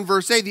chapter 1,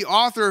 verse 8, the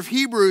author of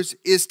Hebrews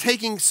is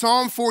taking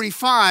Psalm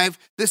 45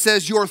 that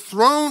says, your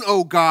throne,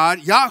 O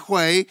God,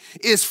 Yahweh,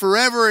 is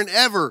forever and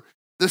ever.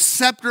 The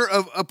scepter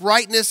of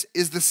uprightness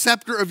is the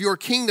scepter of your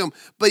kingdom.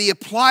 But he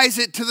applies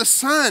it to the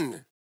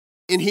Son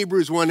in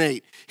Hebrews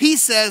 1:8. He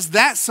says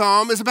that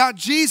psalm is about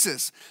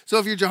Jesus. So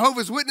if your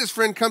Jehovah's Witness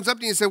friend comes up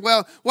to you and says,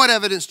 well, what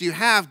evidence do you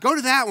have? Go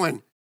to that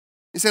one.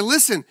 And say,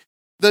 listen,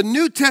 the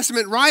New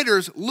Testament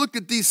writers looked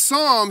at these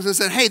psalms and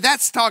said, hey,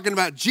 that's talking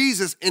about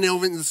Jesus. And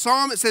in the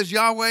psalm, it says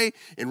Yahweh.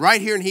 And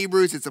right here in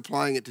Hebrews, it's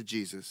applying it to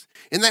Jesus.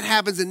 And that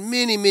happens in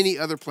many, many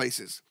other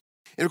places.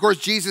 And of course,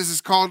 Jesus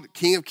is called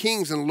King of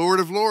Kings and Lord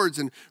of Lords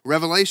in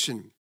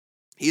Revelation.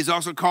 He is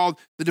also called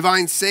the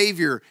divine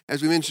Savior,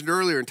 as we mentioned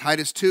earlier in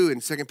Titus 2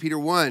 and 2 Peter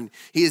 1.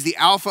 He is the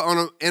Alpha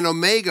and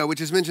Omega,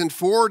 which is mentioned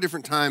 4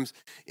 different times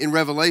in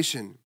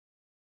Revelation.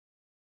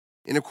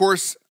 And of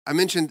course, I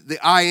mentioned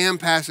the I am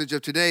passage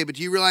of today, but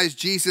do you realize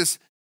Jesus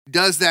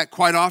does that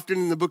quite often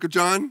in the book of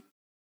John?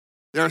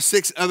 There are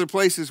 6 other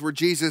places where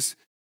Jesus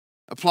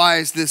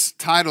applies this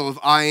title of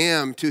I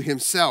am to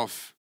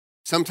himself,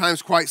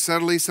 sometimes quite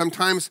subtly,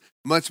 sometimes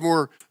much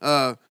more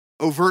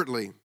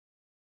overtly.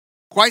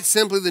 Quite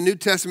simply, the New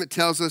Testament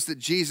tells us that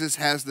Jesus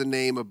has the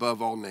name above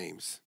all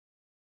names.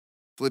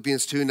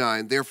 Philippians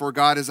 2:9, therefore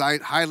God has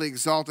highly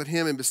exalted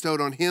him and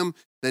bestowed on him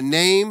the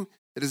name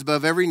that is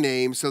above every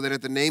name, so that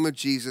at the name of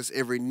Jesus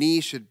every knee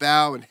should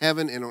bow in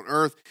heaven and on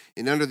earth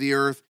and under the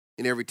earth,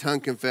 and every tongue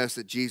confess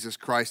that Jesus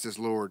Christ is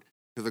Lord,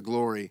 to the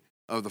glory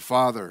of the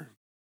Father.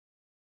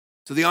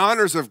 So the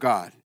honors of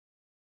God,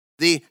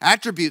 the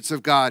attributes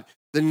of God,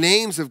 the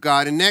names of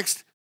God, and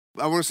next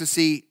I want us to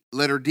see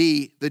letter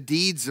D, the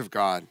deeds of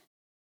God.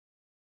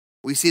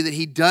 We see that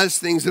he does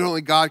things that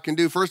only God can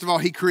do. First of all,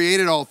 he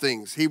created all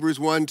things, Hebrews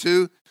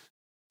 1:2.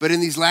 But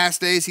in these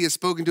last days, he has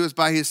spoken to us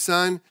by his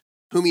Son,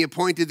 whom he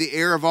appointed the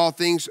heir of all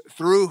things,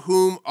 through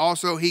whom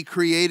also he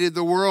created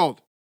the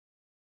world.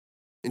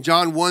 In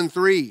John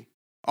 1:3,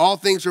 all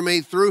things were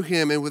made through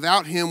him, and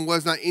without him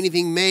was not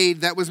anything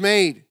made that was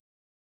made.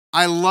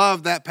 I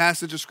love that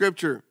passage of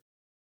Scripture.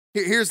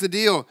 Here's the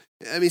deal.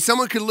 I mean,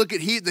 someone could look at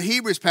the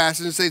Hebrews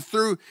passage and say,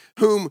 through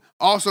whom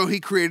also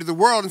he created the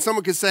world. And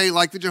someone could say,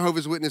 like the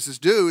Jehovah's Witnesses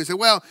do, and say,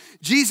 well,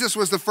 Jesus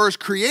was the first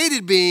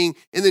created being,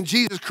 and then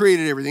Jesus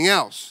created everything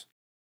else.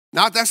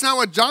 That's not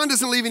what John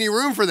doesn't leave any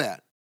room for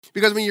that.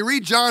 Because when you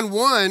read John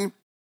 1,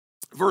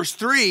 verse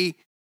 3,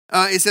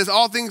 it says,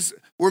 all things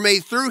were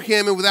made through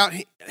him, and without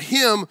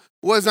him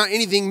was not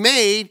anything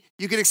made.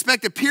 You could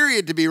expect a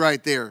period to be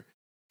right there.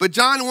 But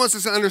John wants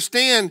us to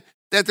understand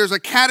that there's a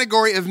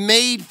category of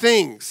made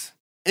things,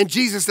 and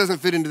Jesus doesn't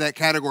fit into that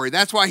category.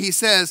 That's why he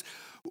says,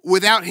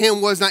 without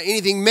him was not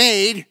anything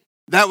made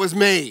that was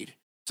made.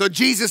 So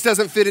Jesus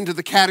doesn't fit into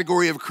the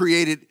category of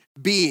created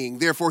being.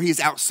 Therefore, he's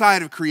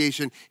outside of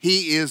creation.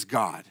 He is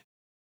God.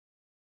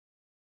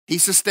 He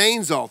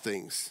sustains all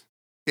things.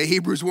 Okay,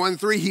 Hebrews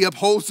 1:3, he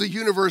upholds the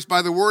universe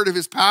by the word of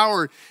his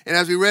power. And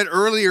as we read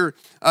earlier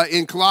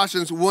in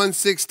Colossians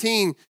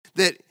 1:16,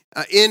 that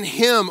in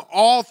him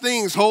all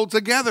things hold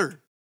together.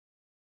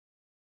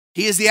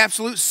 He is the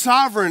absolute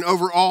sovereign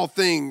over all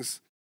things.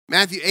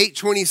 Matthew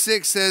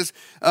 8:26 says,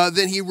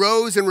 then he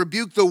rose and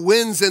rebuked the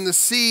winds and the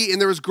sea,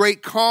 and there was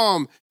great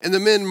calm. And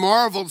the men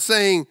marveled,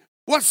 saying,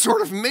 what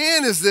sort of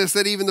man is this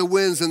that even the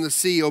winds and the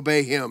sea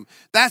obey him?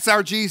 That's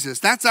our Jesus.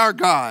 That's our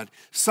God,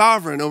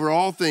 sovereign over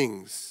all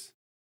things.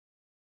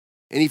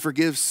 And he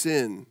forgives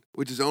sin,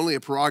 which is only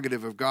a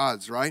prerogative of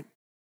God's, right?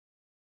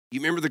 You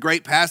remember the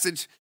great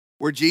passage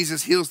where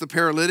Jesus heals the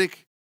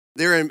paralytic?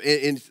 There I'm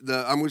just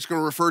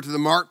going to refer to the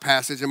Mark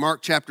passage in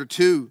Mark chapter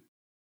 2.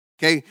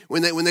 Okay,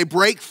 when they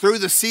break through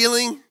the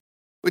ceiling,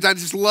 which I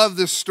just love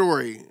this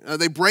story.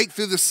 They break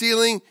through the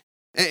ceiling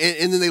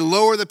and then they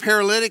lower the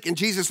paralytic, and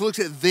Jesus looks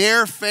at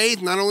their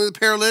faith, not only the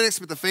paralytics,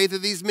 but the faith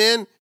of these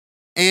men,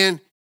 and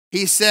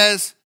he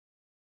says,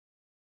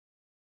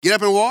 get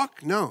up and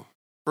walk? No.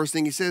 First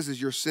thing he says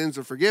is your sins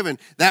are forgiven.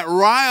 That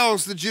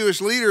riles the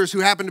Jewish leaders who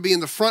happen to be in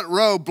the front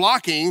row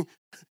blocking.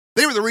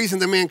 They were the reason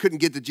the man couldn't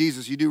get to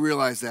Jesus. You do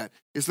realize that.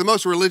 It's the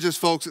most religious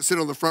folks that sit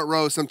on the front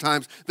row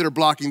sometimes that are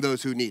blocking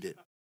those who need it.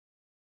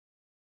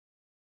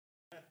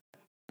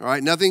 All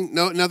right,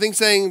 nothing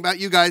saying about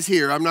you guys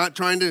here. I'm not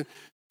trying to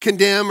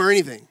condemn or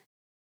anything.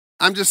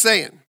 I'm just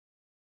saying.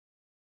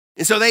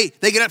 And so they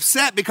get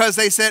upset because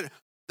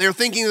they're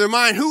thinking in their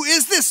mind, who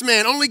is this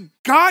man? Only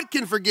God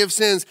can forgive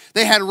sins.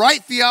 They had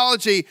right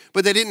theology,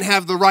 but they didn't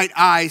have the right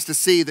eyes to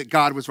see that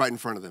God was right in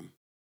front of them.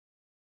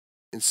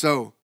 And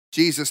so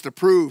Jesus, to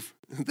prove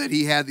that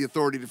he had the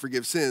authority to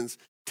forgive sins,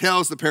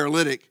 tells the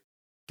paralytic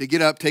to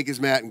get up, take his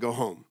mat, and go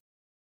home.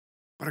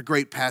 What a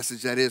great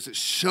passage that is. It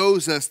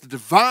shows us the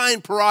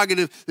divine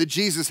prerogative that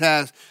Jesus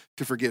has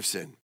to forgive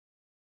sin.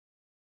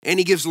 And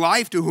he gives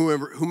life to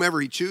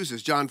whomever he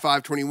chooses. John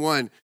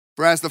 5:21.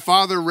 For as the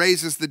Father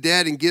raises the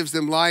dead and gives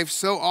them life,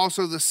 so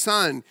also the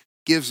Son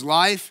gives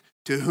life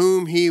to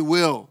whom he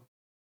will.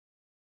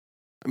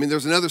 I mean,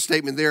 there's another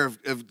statement there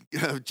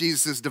of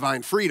Jesus'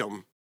 divine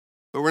freedom,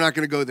 but we're not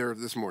going to go there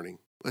this morning.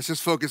 Let's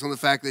just focus on the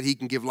fact that he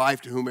can give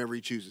life to whomever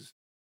he chooses.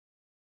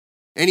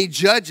 And he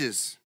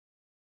judges.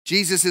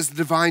 Jesus is the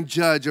divine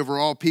judge over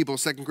all people.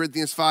 2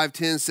 Corinthians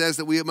 5:10 says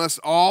that we must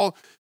all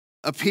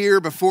appear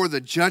before the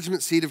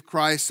judgment seat of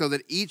Christ so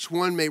that each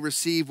one may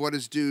receive what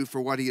is due for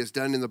what he has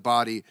done in the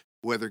body,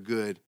 whether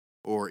good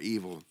or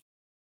evil.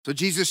 So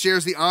Jesus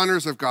shares the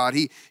honors of God.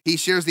 He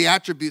shares the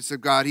attributes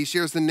of God. He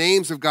shares the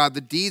names of God,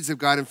 the deeds of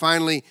God, and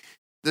finally,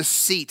 the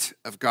seat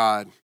of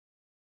God.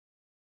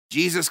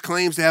 Jesus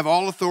claims to have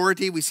all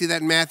authority. We see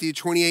that in Matthew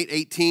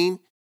 28:18.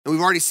 And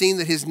we've already seen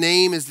that his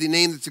name is the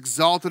name that's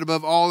exalted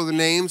above all other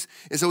names.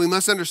 And so we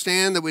must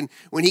understand that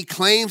when he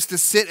claims to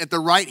sit at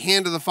the right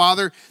hand of the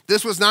Father,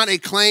 this was not a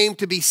claim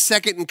to be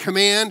second in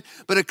command,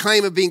 but a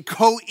claim of being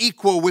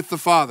co-equal with the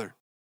Father.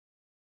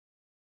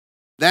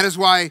 That is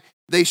why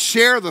they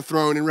share the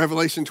throne in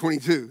Revelation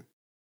 22.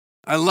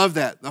 I love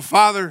that. The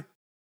Father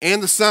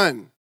and the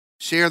Son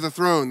share the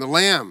throne, the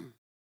Lamb.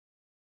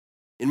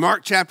 In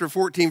Mark chapter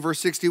 14, verse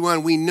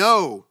 61, we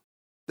know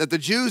that the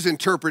Jews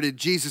interpreted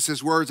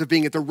Jesus' words of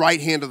being at the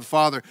right hand of the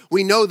Father.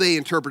 We know they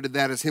interpreted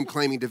that as him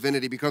claiming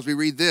divinity because we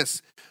read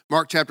this.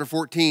 Mark chapter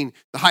 14,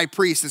 the high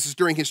priest, this is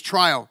during his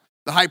trial.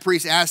 The high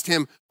priest asked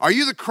him, are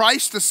you the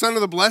Christ, the Son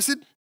of the Blessed?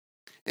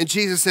 And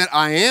Jesus said,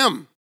 I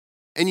am.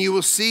 And you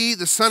will see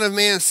the Son of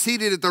Man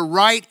seated at the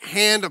right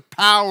hand of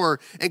power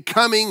and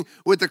coming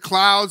with the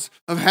clouds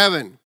of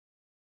heaven.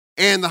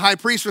 And the high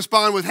priest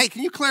responded with, hey,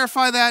 can you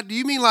clarify that? Do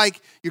you mean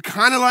like you're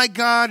kind of like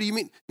God? Do you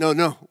mean,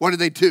 no. What did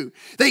they do?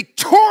 They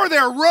tore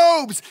their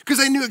robes because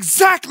they knew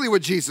exactly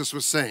what Jesus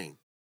was saying.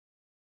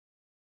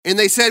 And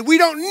they said, we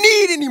don't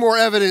need any more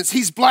evidence.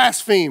 He's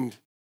blasphemed.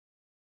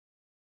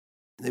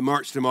 And they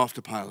marched him off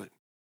to Pilate.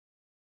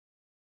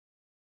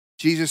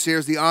 Jesus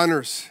shares the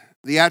honors,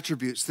 the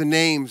attributes, the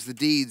names, the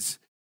deeds,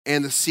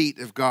 and the seat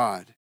of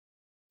God.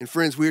 And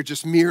friends, we are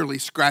just merely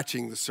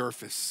scratching the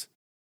surface.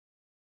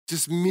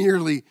 just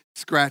merely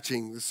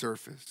scratching the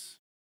surface.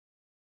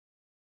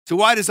 So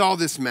why does all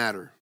this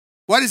matter?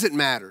 Why does it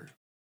matter?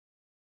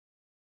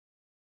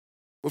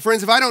 Well,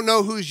 friends, if I don't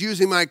know who's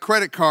using my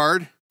credit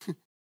card,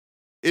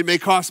 it may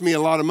cost me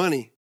a lot of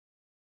money.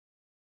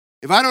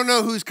 If I don't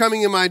know who's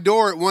coming in my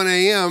door at 1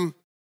 a.m.,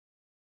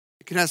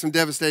 it could have some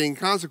devastating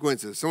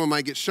consequences. Someone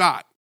might get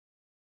shot.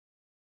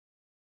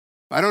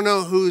 If I don't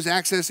know who's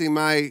accessing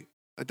my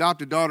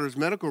adopted daughter's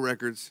medical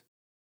records,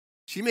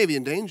 she may be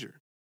in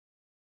danger.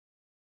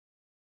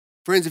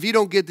 Friends, if you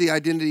don't get the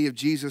identity of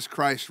Jesus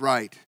Christ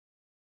right,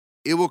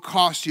 it will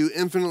cost you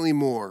infinitely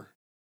more,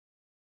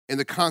 and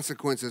the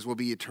consequences will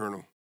be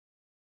eternal.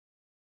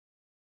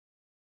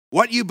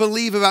 What you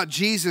believe about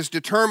Jesus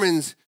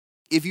determines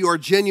if you are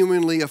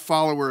genuinely a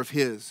follower of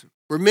his.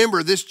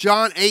 Remember, this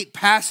John 8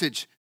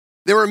 passage,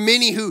 there were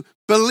many who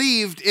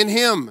believed in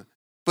him,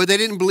 but they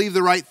didn't believe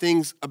the right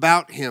things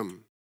about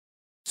him.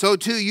 So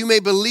too, you may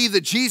believe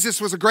that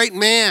Jesus was a great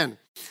man,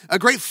 a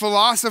great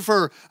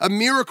philosopher, a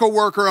miracle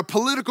worker, a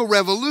political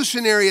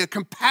revolutionary, a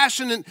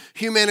compassionate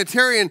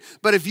humanitarian.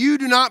 But if you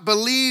do not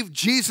believe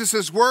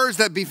Jesus' words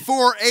that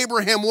before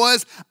Abraham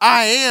was,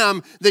 I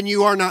am, then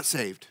you are not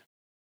saved.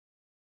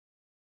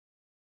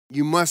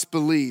 You must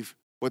believe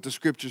what the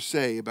scriptures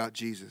say about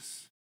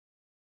Jesus.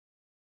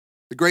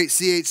 The great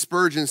C.H.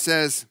 Spurgeon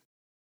says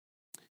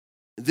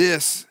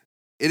this: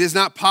 it is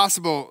not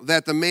possible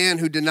that the man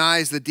who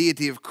denies the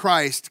deity of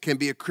Christ can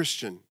be a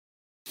Christian.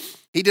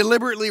 He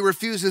deliberately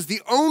refuses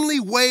the only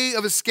way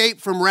of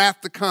escape from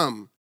wrath to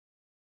come.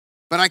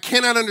 But I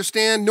cannot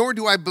understand, nor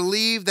do I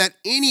believe that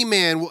any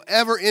man will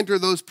ever enter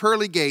those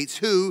pearly gates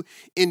who,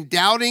 in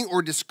doubting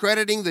or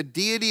discrediting the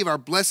deity of our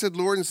blessed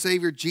Lord and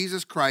Savior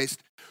Jesus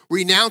Christ,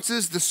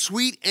 renounces the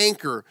sweet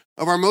anchor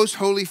of our most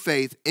holy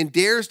faith and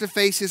dares to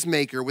face his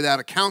maker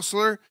without a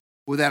counselor,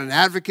 without an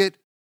advocate,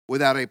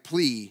 without a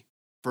plea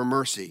for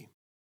mercy.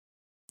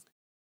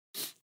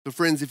 So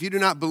friends, if you do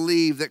not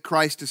believe that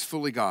Christ is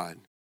fully God,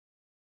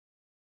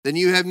 then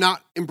you have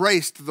not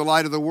embraced the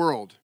light of the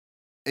world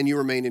and you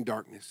remain in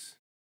darkness.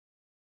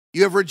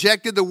 You have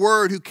rejected the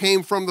word who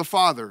came from the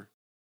Father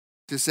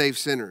to save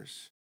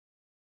sinners.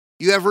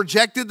 You have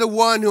rejected the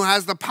one who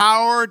has the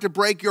power to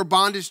break your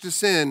bondage to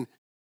sin,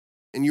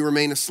 and you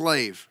remain a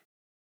slave.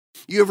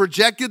 You have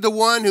rejected the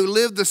one who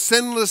lived the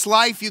sinless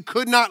life you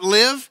could not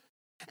live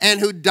and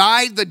who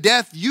died the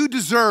death you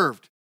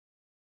deserved.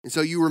 And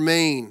so you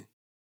remain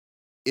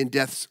in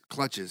death's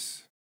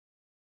clutches.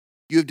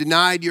 You have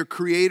denied your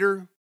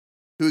Creator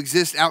who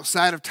exists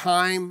outside of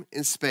time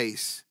and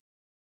space,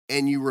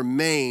 and you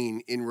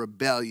remain in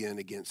rebellion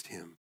against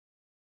him.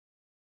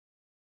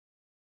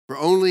 For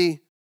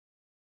only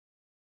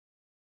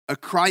a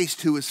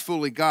Christ who is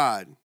fully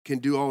God can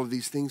do all of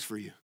these things for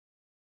you.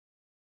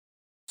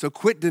 So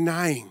quit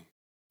denying,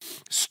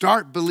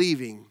 start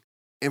believing,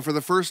 and for the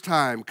first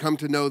time, come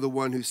to know the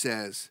one who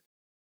says,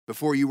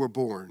 before you were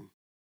born,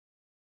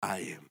 I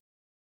am.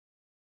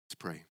 Let's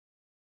pray.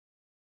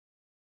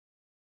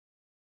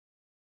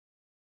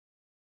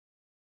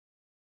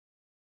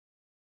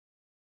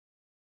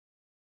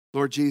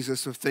 Lord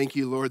Jesus, so thank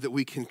you, Lord, that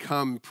we can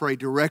come and pray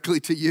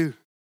directly to you.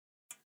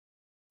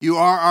 You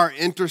are our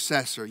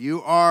intercessor.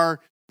 You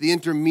are the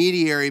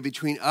intermediary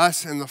between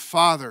us and the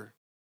Father.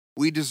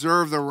 We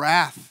deserve the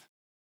wrath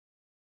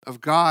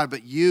of God,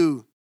 but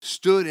you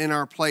stood in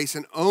our place,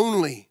 and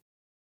only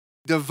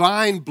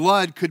divine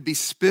blood could be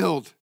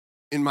spilled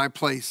in my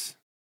place.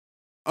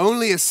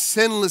 Only a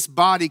sinless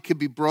body could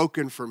be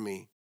broken for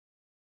me.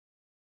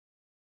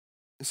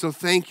 And so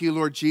thank you,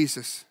 Lord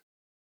Jesus,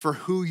 for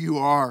who you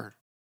are.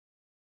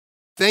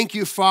 Thank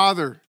you,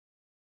 Father,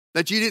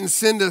 that you didn't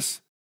send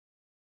us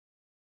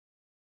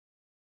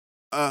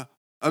a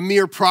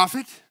mere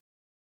prophet,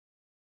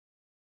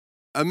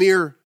 a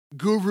mere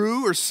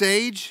guru or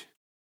sage.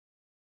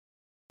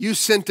 You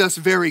sent us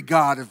very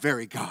God of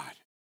very God.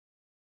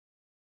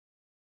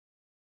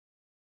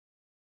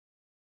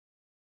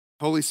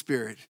 Holy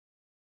Spirit,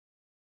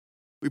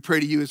 we pray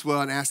to you as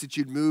well and ask that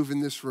you'd move in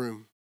this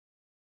room.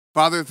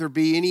 Father, if there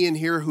be any in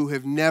here who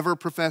have never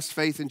professed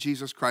faith in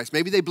Jesus Christ,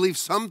 maybe they believe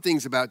some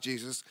things about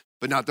Jesus,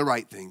 but not the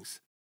right things.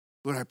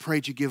 Lord, I pray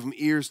that you give them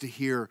ears to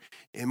hear,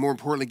 and more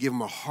importantly, give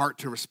them a heart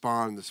to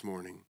respond this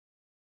morning.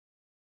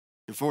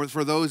 And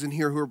for those in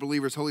here who are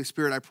believers, Holy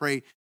Spirit, I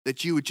pray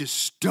that you would just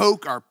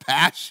stoke our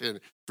passion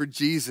for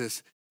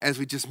Jesus as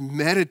we just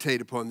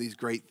meditate upon these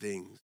great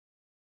things.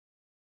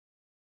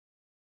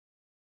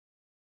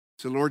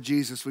 So, Lord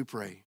Jesus, we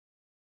pray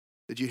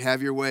that you'd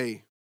have your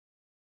way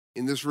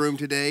in this room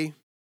today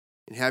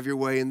and have your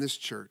way in this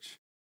church.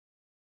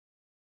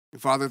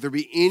 And Father, if there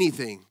be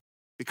anything,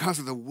 because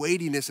of the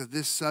weightiness of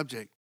this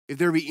subject, if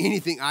there be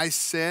anything I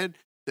said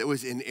that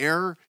was in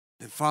error,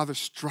 then Father,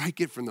 strike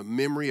it from the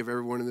memory of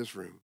everyone in this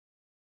room.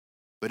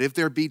 But if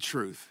there be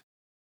truth,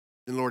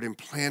 then Lord,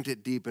 implant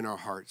it deep in our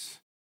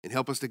hearts and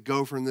help us to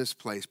go from this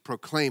place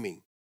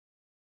proclaiming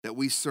that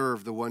we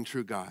serve the one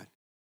true God,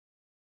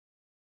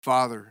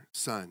 Father,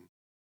 Son,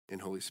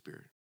 and Holy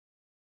Spirit.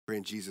 Pray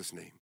in Jesus'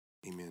 name.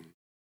 Amen.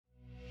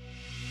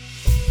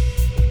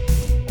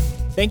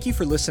 Thank you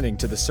for listening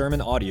to the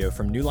sermon audio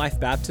from New Life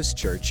Baptist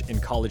Church in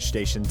College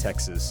Station,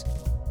 Texas.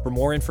 For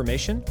more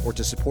information or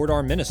to support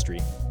our ministry,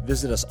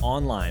 visit us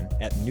online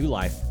at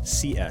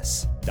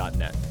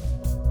newlifecs.net.